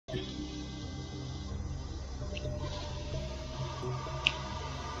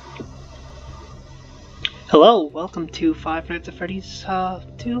Hello, welcome to Five Nights at Freddy's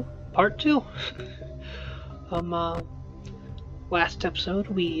 2, Part 2. Last episode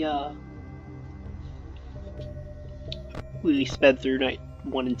we sped through night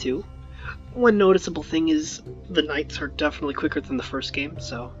 1 and 2. One noticeable thing is the nights are definitely quicker than the first game,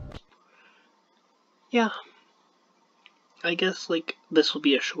 so yeah. I guess this will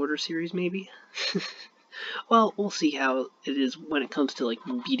be a shorter series maybe. Well, we'll see how it is when it comes to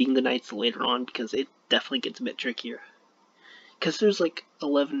beating the nights later on, because it definitely gets a bit trickier. Because there's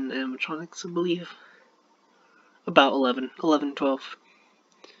 11 animatronics, I believe. About 11, 12.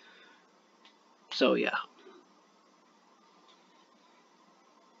 So yeah.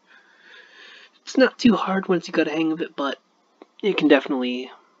 It's not too hard once you got a hang of it, but it can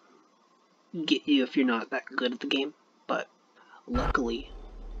definitely get you if you're not that good at the game. But luckily,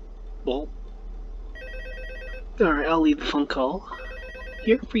 well, alright, I'll leave the phone call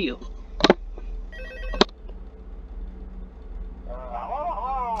here for you.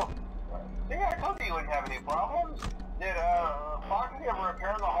 Hello? See, I told you wouldn't have any problems. Did, Foxy ever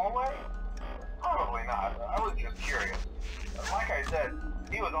repair the hallway? Probably not. I was just curious. Like I said,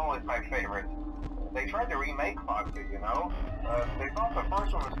 he was always my favorite. They tried to remake Foxy, you know? They thought the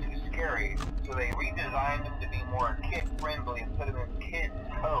first one was too scary, so they redesigned him to be more kid-friendly and put him in Kids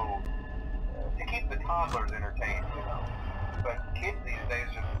Cove. To keep the toddlers entertained, you know. But kids these days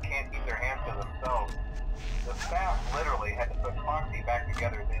just can't keep their hands to themselves. The staff literally had to put Foxy back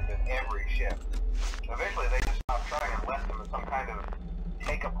together at the end of every shift. Eventually they just stopped trying and left him as some kind of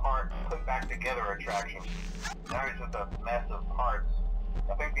take apart, put back together attraction. Now he's just a mess of parts.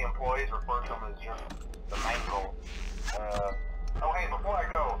 I think the employees refer to him as just the mangle. Oh hey, before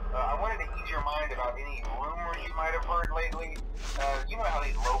I go, I wanted to ease your mind about any rumors you might have heard lately. You know how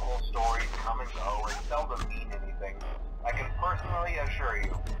these local stories come and go and seldom mean anything. I can personally assure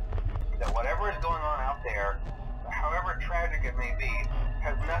you that whatever is going on out there, however tragic it may be,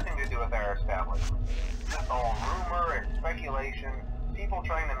 has nothing to do with our establishment. Just all rumor and speculation, people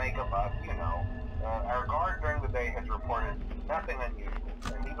trying to make a buck, you know. Our guard during the day has reported nothing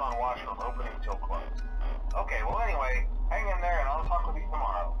unusual, and he's on watch from opening till close. Okay, well anyway, hang in there and I'll talk with you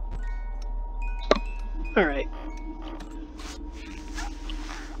tomorrow. Alright.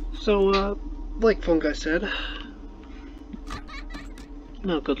 So, like Phone Guy said...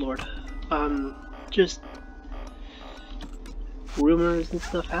 Oh, good lord. Just... rumors and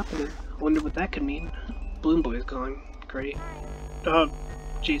stuff happening. I wonder what that could mean. Balloon Boy's gone. Great. Oh,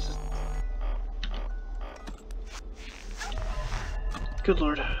 Jesus. Good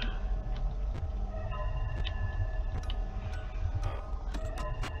lord.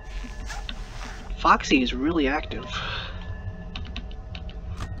 Foxy is really active.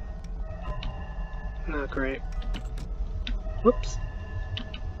 Not great. Whoops.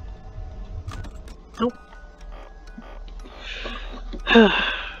 Nope.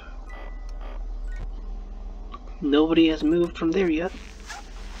 Nobody has moved from there yet.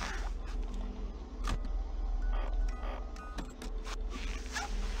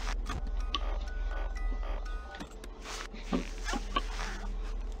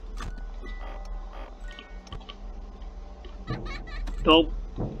 Nope.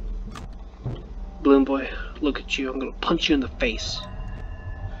 Balloon Boy, look at you. I'm gonna punch you in the face.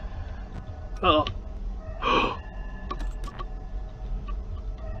 Uh oh.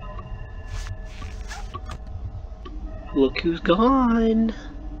 Look who's gone!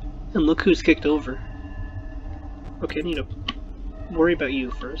 And look who's kicked over. Okay, I need to worry about you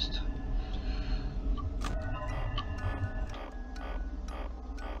first.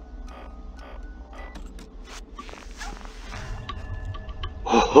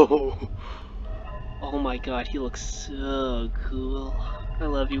 Oh! Oh my god, he looks so cool. I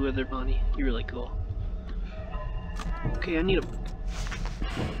love you, Wither Bunny. You're really cool. Okay, I need to...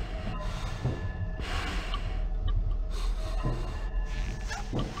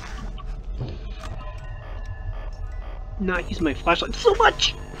 not use my flashlight so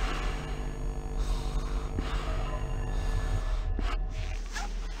much!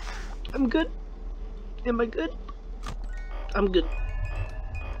 I'm good. Am I good? I'm good.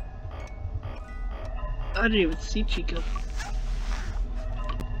 I didn't even see Chica.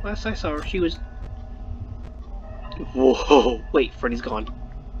 Last I saw her, she was... Whoa! Wait, Freddy's gone.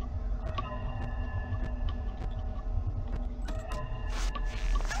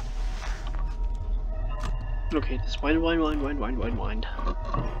 Okay, just wind.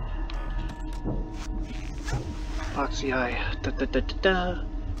 Foxy Eye. Da da da da da.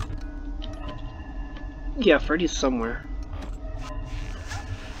 Yeah, Freddy's somewhere.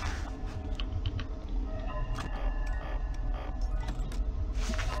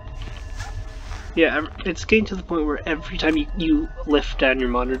 Yeah, it's getting to the point where every time you lift down your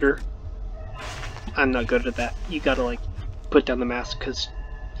monitor, I'm not good at that. You gotta like put down the mask because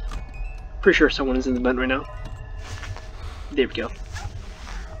pretty sure someone is in the vent right now. There we go.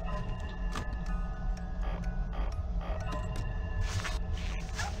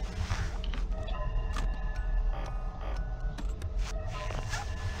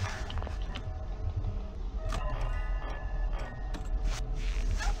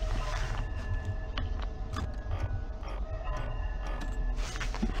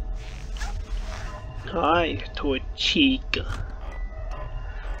 Hi, Toy Chica.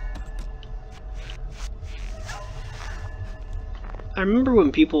 I remember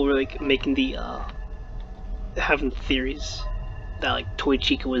when people were like making the having theories that like Toy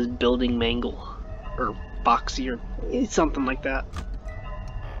Chica was building Mangle or Boxy or something like that.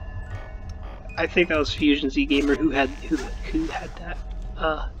 I think that was Fusion Z Gamer who had that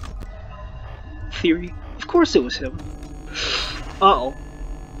theory. Of course it was him. Uh-oh.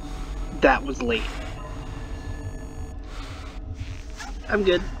 That was late. I'm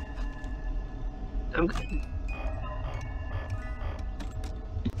good. I'm good.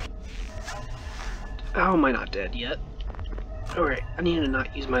 How am I not dead yet? Alright, I need to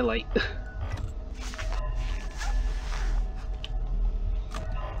not use my light.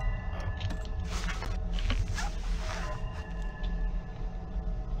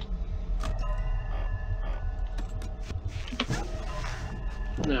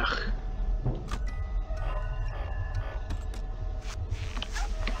 Ugh.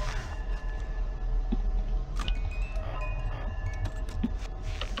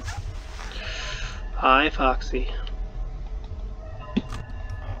 Hi, Foxy.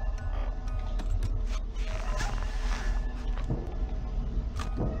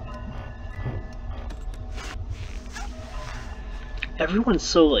 Everyone's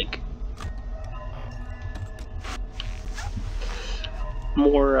so, like,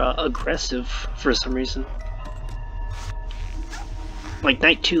 more aggressive for some reason. Like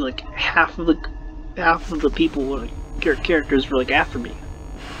night 2, like half of the people, like, characters were like after me.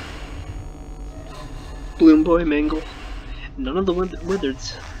 Bloom Boy, Mangle, none of the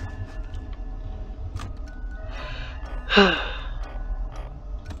Wizards.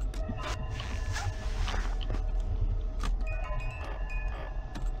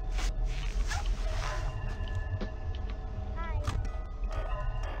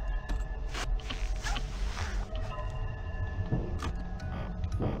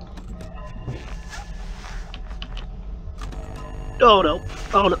 Oh no!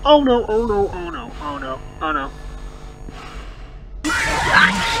 Oh no! Oh no! Oh no! Oh no! Oh no! Oh no!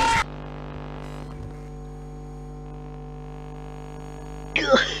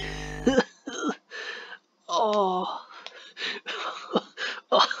 Oh.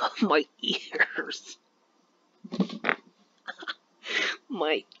 Oh, my ears.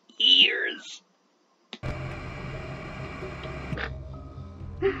 My ears.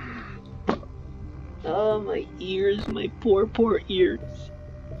 Oh, my ears, my poor ears.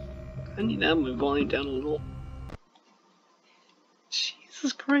 I need to have my volume down a little.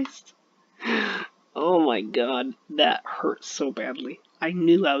 Jesus Christ. Oh my god, that hurt so badly. I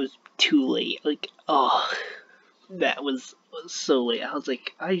knew I was too late. Like, oh, that was so late. I was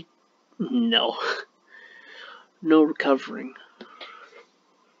like, no. No recovering.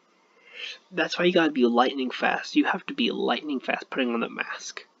 That's why you gotta be lightning fast. You have to be lightning fast putting on the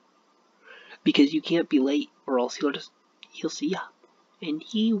mask. Because you can't be late, or else he'll see ya. And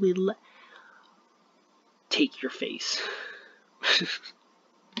he will take your face.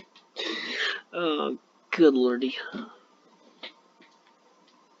 Oh, good lordy.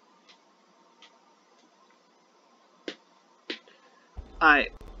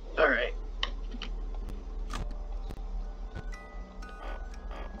 Alright.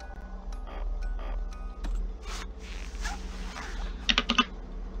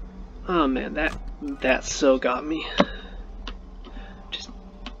 Oh man, that so got me. Just,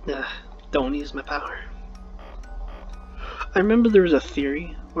 don't use my power. I remember there was a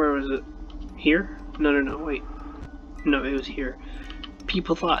theory, where was it? Here? No, wait. No, it was here.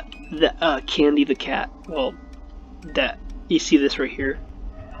 People thought that Candy the cat, well, that, you see this right here?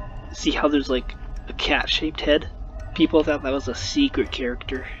 See how there's like a cat-shaped head? People thought that was a secret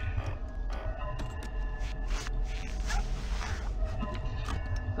character.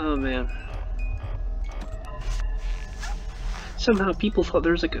 Oh man. Somehow people thought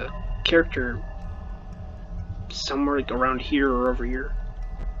there was like a character somewhere like around here or over here.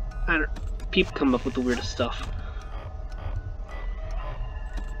 People come up with the weirdest stuff.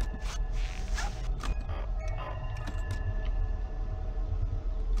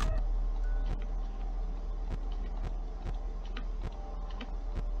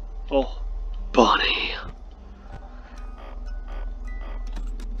 Bonnie.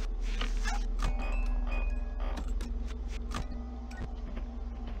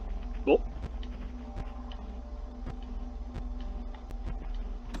 Oh.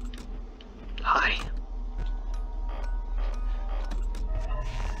 Hi.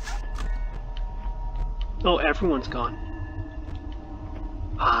 Oh, everyone's gone.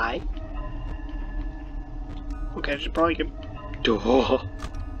 Hi. Okay, I should probably get... Duh.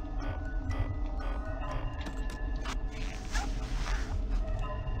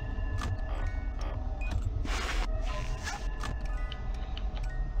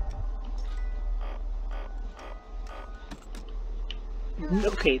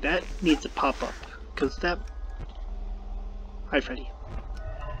 Okay, that needs to pop up, because that... Hi, Freddy.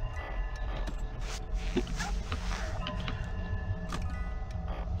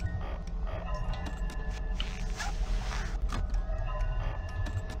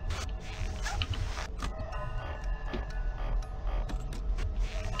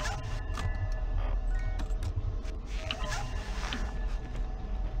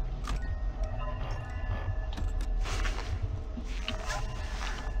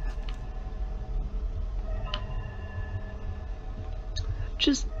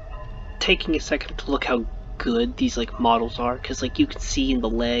 Just taking a second to look how good these like models are, because like you can see in the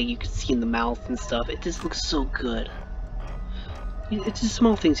leg, you can see in the mouth and stuff. It just looks so good. It's just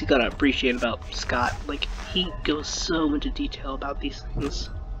small things you gotta appreciate about Scott. Like, he goes so into detail about these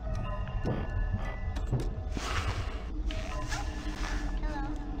things.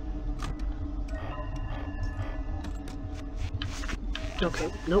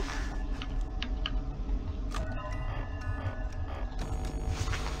 Okay, nope.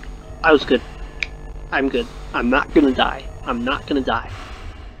 I was good. I'm good. I'm not gonna die. I'm not gonna die.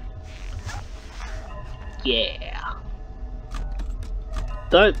 Yeah.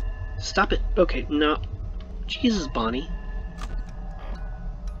 Stop it. Okay, no. Jesus, Bonnie.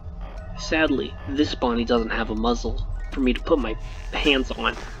 Sadly, this Bonnie doesn't have a muzzle for me to put my hands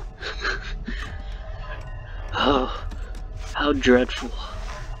on. Oh, how dreadful.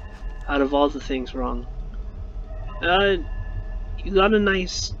 Out of all the things wrong. You got a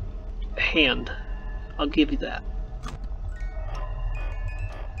nice hand. I'll give you that.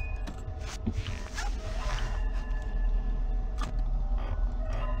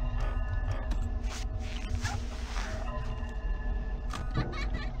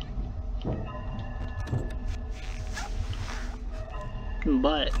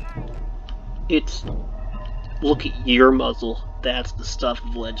 But it's, look at your muzzle. That's the stuff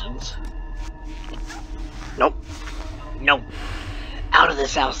of legends. Nope. No. Out of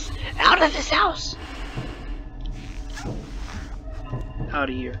this house. Out of this house. Out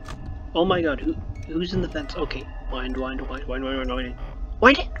of here. Oh my god, who's in the fence? Okay. Wind. Wind it.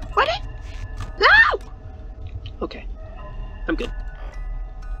 Wind it. No! Okay. I'm good.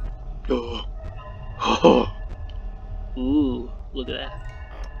 Oh. Ooh, look at that.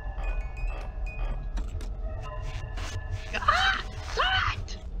 Ah!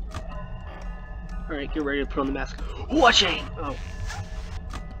 What? Alright, get ready to put on the mask. Washing! Oh.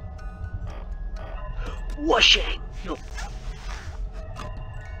 Washing! No.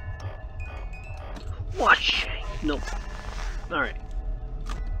 Washing! No. Alright.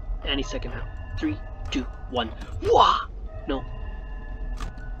 Any second now. 3, 2, 1. Wah! No.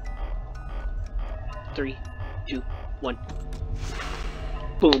 3, 2, 1.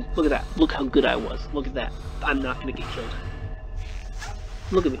 Boom. Look at that. Look how good I was. Look at that. I'm not gonna get killed.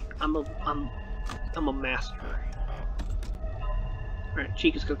 Look at me. I'm a master. Alright,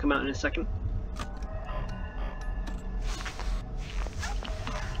 Chica's gonna come out in a second.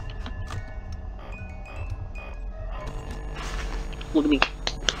 Look at me.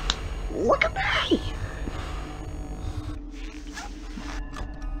 Look at me!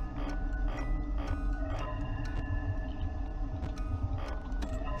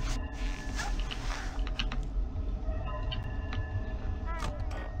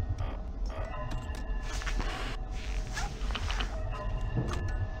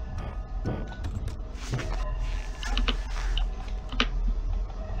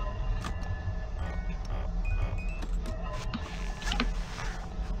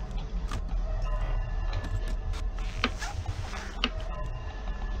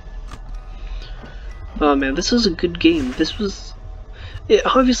 Oh man, this was a good game. It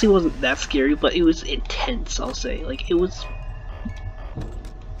obviously wasn't that scary, but it was intense, I'll say. Like, it was,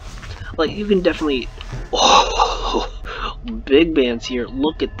 like, you can definitely, oh, big bands here.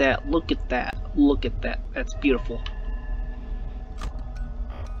 Look at that, look at that, look at that. That's beautiful.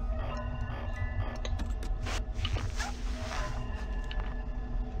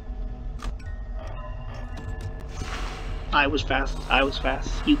 I was fast. I was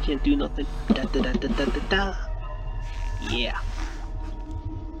fast. You can't do nothing. Da da da da da da da. Yeah.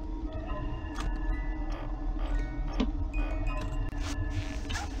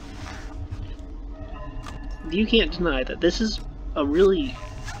 You can't deny that this is a really,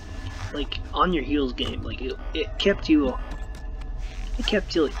 like, on your heels game. Like, it kept you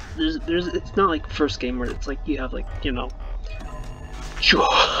like, it's not like first game where it's like you have, like, you know,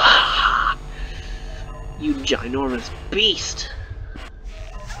 you ginormous beast.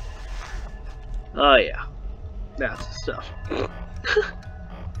 Oh yeah, that's the stuff.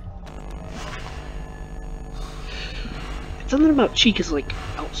 It's something about Chica's, like,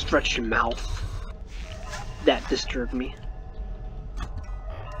 outstretched mouth that disturbed me.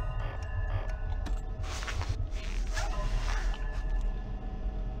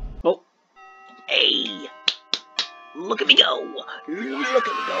 Oh, hey, look at me go! Look at me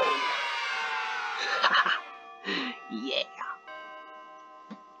go! Yeah.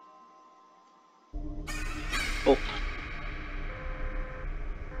 Oh.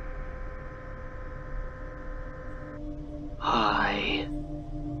 Hi.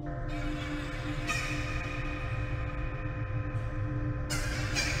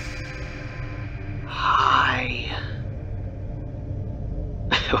 Hi.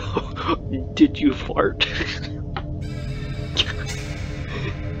 Did you fart?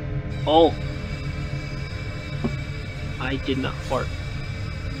 Oh. I did not fart.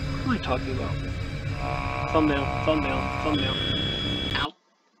 What am I talking about? Thumbnail, thumbnail, thumbnail. Ow.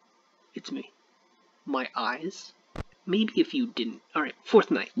 It's me. My eyes? Maybe if you didn't. Alright,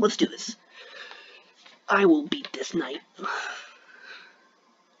 fourth night. Let's do this. I will beat this night.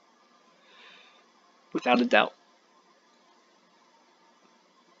 Without a doubt.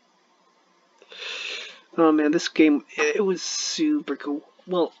 Oh man, this game, it was super cool.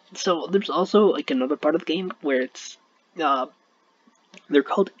 Well, so there's also like another part of the game where it's, they're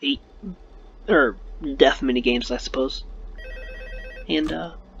called death mini games, I suppose. And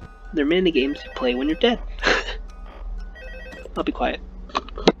they're mini games you play when you're dead. I'll be quiet.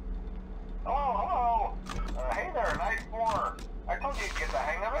 Hello. Hey there, Night 4. I told you to get the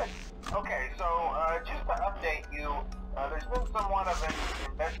hang of it. Okay, so just to update you, there's been somewhat of an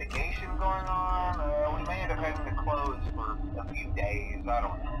investigation going on. We may end up having to close for a few days. I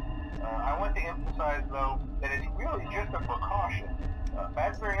don't know. I want to emphasize, though, that it's really just a precaution.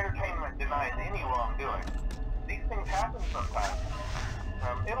 Fazbear Entertainment denies any wrongdoing. These things happen sometimes.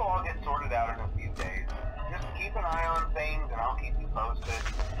 It'll all get sorted out in a few days. Just keep an eye on things, and I'll keep you posted.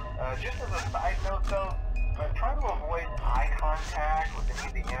 Just as a side note, though, try to avoid eye contact with any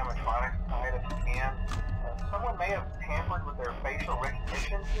of the animatronics side if you can. Someone may have tampered with their facial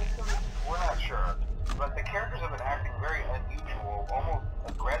recognition systems. We're not sure. But the characters have been acting very unusual, almost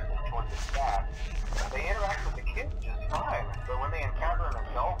aggressive towards the staff. They interact with the kids just fine, but when they encounter an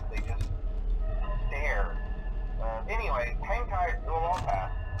adult, they just stare. Anyway, hang tight, it will all pass.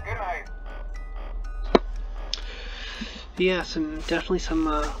 Good night. Yeah, definitely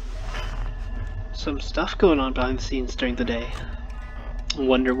some stuff going on behind the scenes during the day. I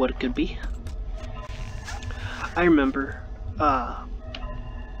wonder what it could be. I remember, I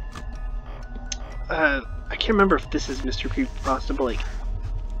can't remember if this is Mr. Creepypasta, but like,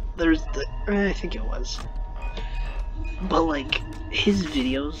 there's I think it was. But like, his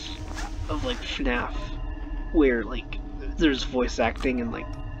videos of like FNAF, where like, there's voice acting and like,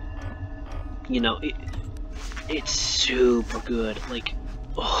 you know, it's super good. Like,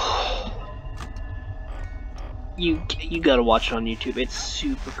 oh, you gotta watch it on YouTube. It's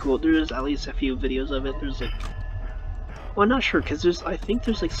super cool. There's at least a few videos of it. There's like, well, I'm not sure because I think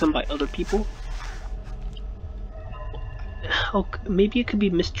there's like some by other people. Oh, maybe it could be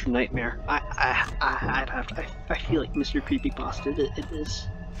Mr. Nightmare. I'd have to. I feel like Mr. Creepypasta. It is.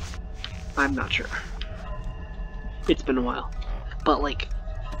 I'm not sure. It's been a while, but like,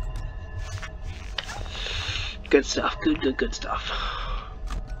 good stuff. Good stuff.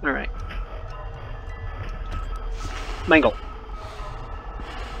 All right. Mangle.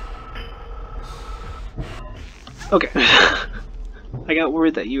 Okay. I got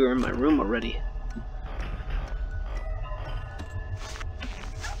worried that you were in my room already.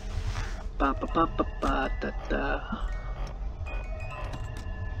 Ba ba ba ba ba da da.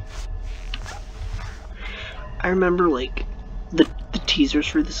 I remember like the teasers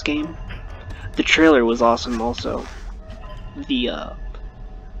for this game. The trailer was awesome also. The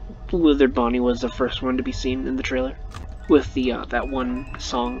Withered Bonnie was the first one to be seen in the trailer, with the that one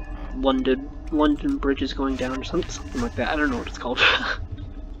song, London Bridge is going down, or something like that. I don't know what it's called.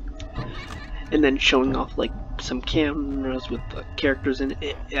 And then showing off like some cameras with characters in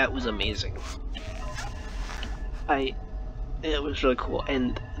it. That was amazing. It was really cool,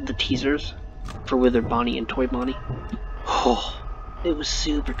 and the teasers for Withered Bonnie and Toy Bonnie. Oh, it was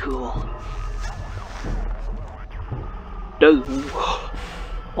super cool. No,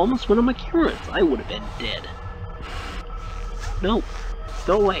 almost went on my cameras. I would have been dead. No,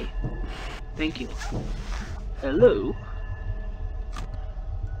 go away. Thank you. Hello.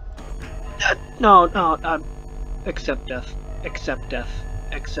 No, accept death. Accept death.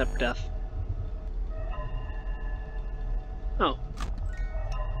 Accept death. Oh.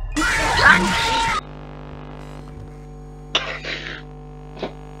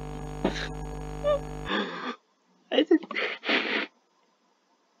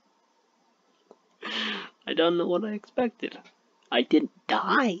 I don't know what I expected. I didn't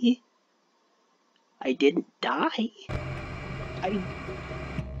die. I didn't die.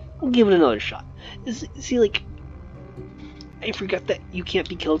 I'll give it another shot. See, like, I forgot that you can't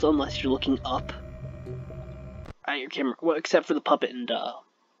be killed unless you're looking up at your camera. Well, except for the puppet and,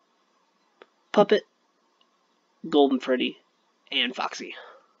 Puppet, Golden Freddy, and Foxy.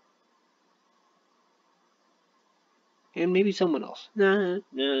 And maybe someone else. No.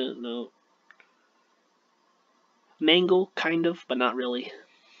 Mangle, kind of, but not really.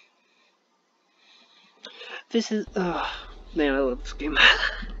 This is, man, I love this game.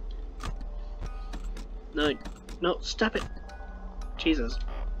 No, stop it. Jesus.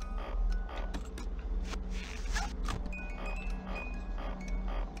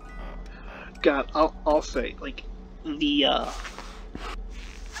 God, I'll say, like, the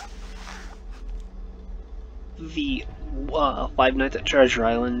Five Nights at Treasure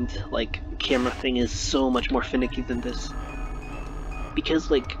Island, like, camera thing is so much more finicky than this. Because,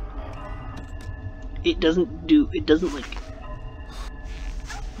 like, it doesn't,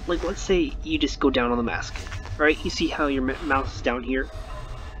 like, let's say you just go down on the mask, right? You see how your mouse is down here?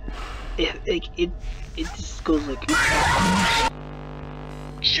 It just goes like...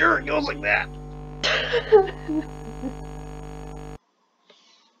 Sure, it goes like that!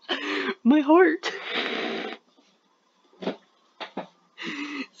 My heart!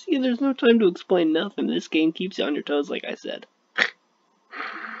 See, there's no time to explain nothing. This game keeps you on your toes, like I said.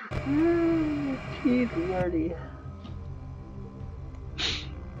 Keith Marty.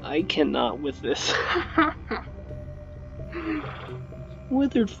 I cannot with this.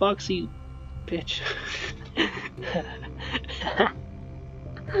 Withered Foxy bitch.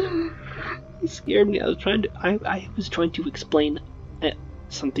 He scared me. I was trying to explain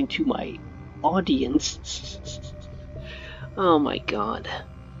something to my audience. Oh my god.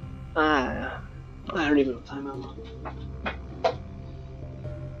 I don't even know what time I'm on.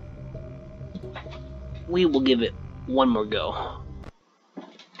 We will give it one more go.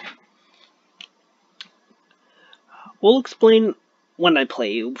 We'll explain when I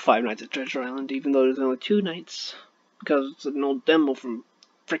play Five Nights at Treasure Island, even though there's only 2 nights, because it's an old demo from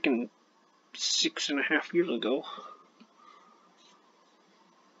frickin' 6.5 years ago.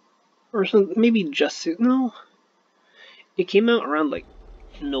 Or something, maybe just, no. It came out around, like,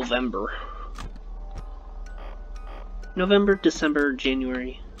 November, December,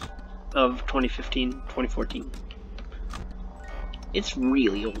 January of 2015, 2014. It's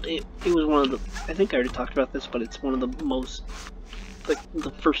really old. It was one of the, I think I already talked about this, but it's one of the most, like,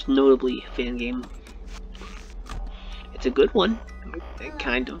 the first notably fan game. It's a good one. It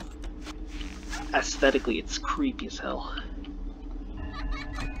kind of, aesthetically, it's creepy as hell.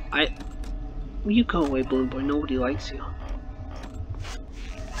 You go away, Balloon Boy. Nobody likes you.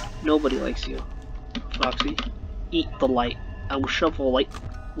 Nobody likes you. Foxy, eat the light. I will shove a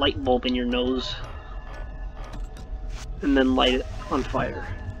light bulb in your nose and then light it on fire.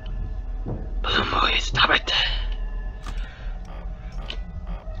 Balloon Boy, stop it.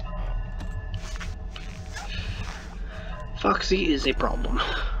 Foxy is a problem.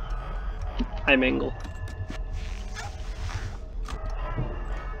 Hi, Mangle.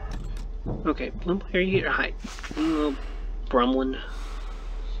 Okay, Balloon Boy, are you here? Hi. You little gremlin.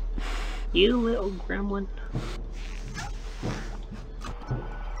 You little gremlin.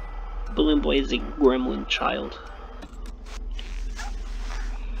 Balloon Boy is a gremlin child.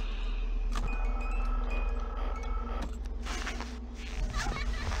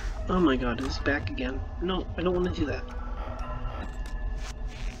 Oh my god, it's back again. No, I don't want to do that.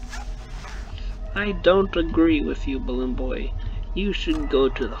 I don't agree with you, Balloon Boy. You should go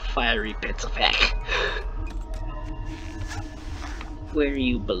to the fiery pits of heck, where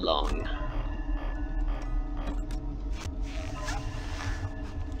you belong.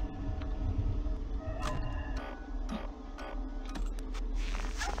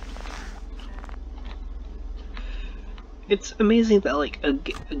 It's amazing that, like, a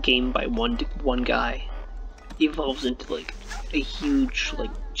game by one guy evolves into, like, a huge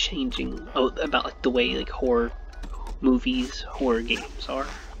like changing about like the way like horror movies, horror games are.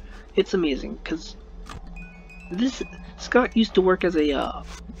 It's amazing because this Scott used to work as a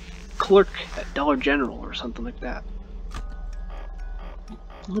clerk at Dollar General or something like that.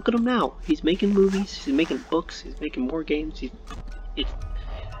 Look at him now. He's making movies. He's making books. He's making more games.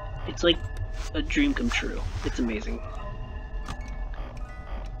 It's like a dream come true. It's amazing.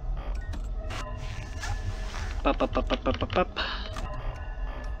 Up, up, up, up, up, up, up.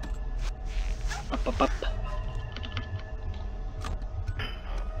 Up, up, up.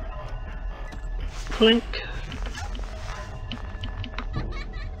 Clink.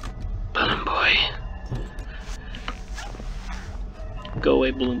 Balloon boy. Go away,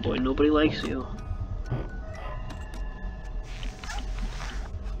 balloon boy. Nobody likes you.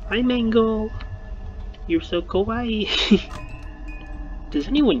 Hi, Mango. You're so kawaii. Does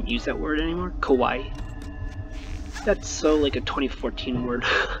anyone use that word anymore? Kawaii. That's so like a 2014 word.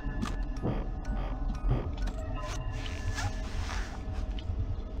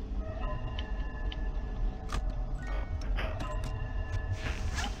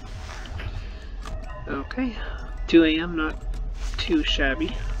 Okay, 2 AM, not too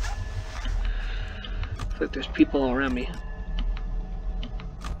shabby. Looks like there's people all around me.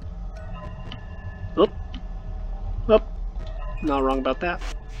 Oh, oh, not wrong about that.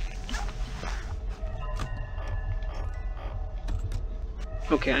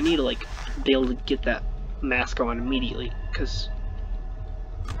 Okay, I need to like be able to get that mask on immediately, because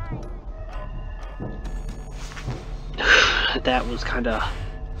that was kind of.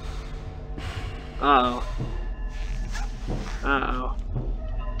 Uh-oh. Uh-oh.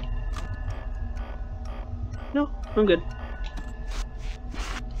 No, I'm good.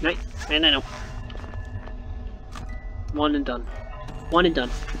 Night. And I know. One and done. One and done.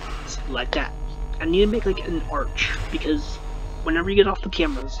 Just like that. I need to make like an arch, because whenever you get off the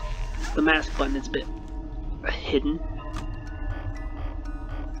cameras, the mask button is a bit hidden.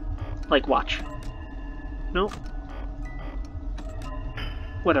 Like, watch. No?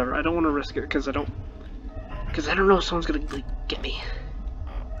 Whatever, I don't want to risk it, because I don't know if someone's gonna like, get me.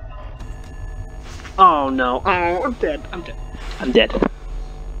 Oh no, oh, I'm dead, I'm dead, I'm dead.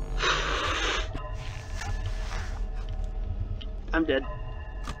 I'm dead.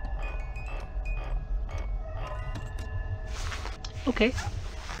 Okay.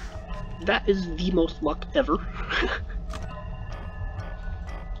 That is the most luck ever.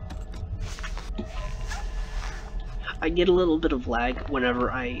 I get a little bit of lag whenever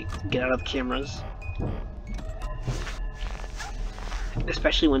I get out of the cameras.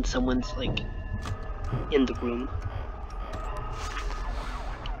 Especially when someone's like in the room.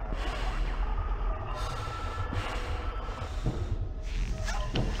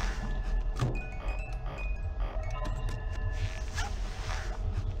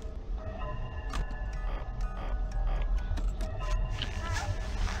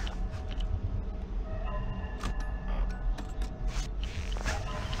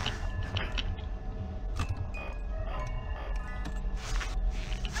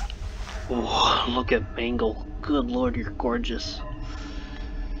 Oh, look at Mangle. Good lord, you're gorgeous.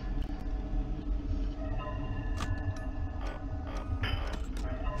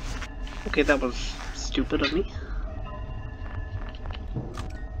 Okay, that was stupid of me.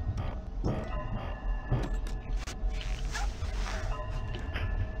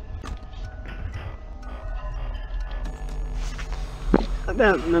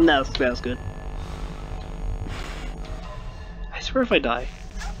 That's good. I swear if I die.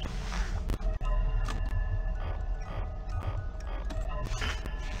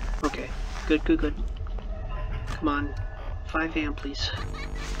 Okay, good, good, good. Come on, 5 AM please.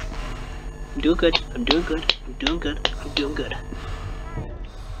 I'm doing good, I'm doing good, I'm doing good, I'm doing good.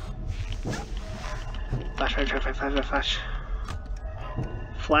 Flash, flash, flash, flash, flash, flash.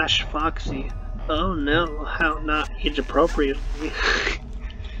 Flash Foxy. Oh no, how not age appropriate.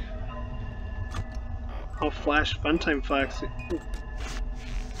 Oh, Flash Funtime Foxy.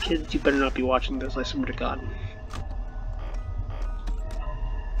 Kids, you better not be watching this, I swear to God.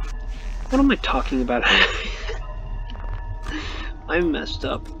 What am I talking about? I'm messed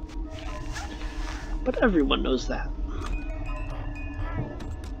up. But everyone knows that.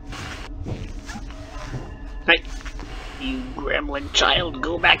 Hey, you gremlin child,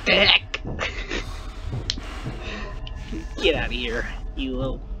 go back to heck! Get out of here, you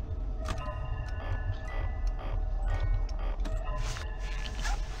little...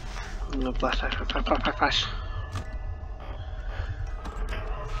 Flash, flash, flash, flash, flash, flash.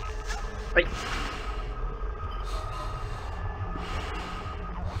 Right.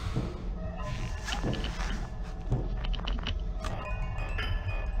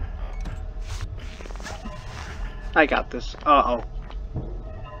 I got this. Uh-oh.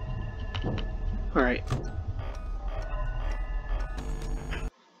 Alright.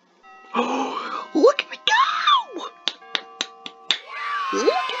 Oh, look at me go! Look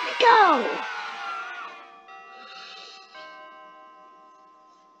at me go!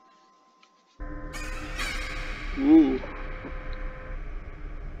 Ooh.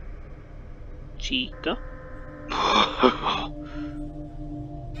 Chica.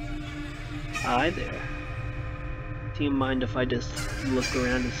 Hi there. Do you mind if I just look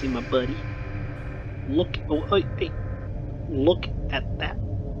around and see my buddy? Look, oh, hey, look at that.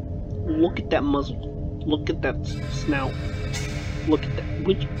 Look at that muzzle. Look at that snout. Look at that.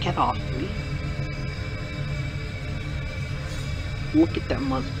 Would you get off me? Look at that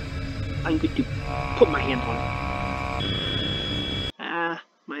muzzle. I'm going to put my hand on it. Ah,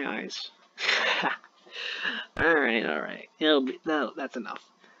 my eyes. Alright. It'll be, no, that's enough.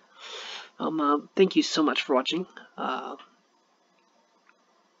 Thank you so much for watching. I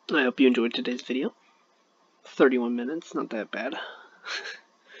hope you enjoyed today's video. 31 minutes, not that bad.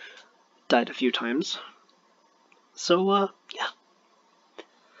 Died a few times. So, yeah.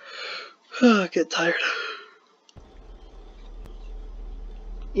 I get tired.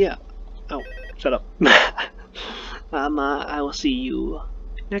 Yeah. Oh, shut up. I will see you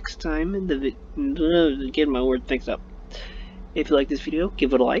next time in the getting my word mixed up. If you like this video,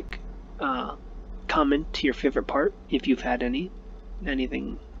 give it a like. Comment your favorite part if you've had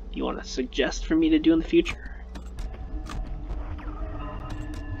anything you want to suggest for me to do in the future.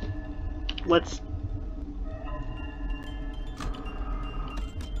 Let's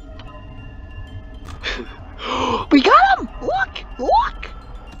we got him! Look!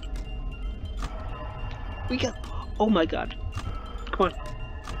 We got, oh my god. Come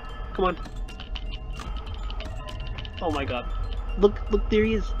on. Oh my god. Look, there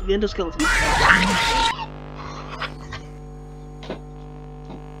he is, the endoskeleton.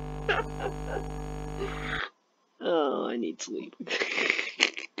 Oh, I need sleep.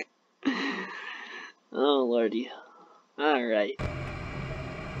 Oh lordy. Alright.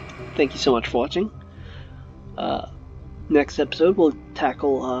 Thank you so much for watching. Next episode we'll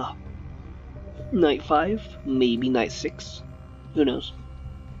tackle night 5, maybe night 6. Who knows?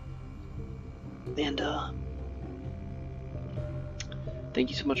 And thank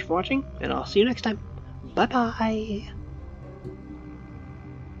you so much for watching, and I'll see you next time. Bye bye!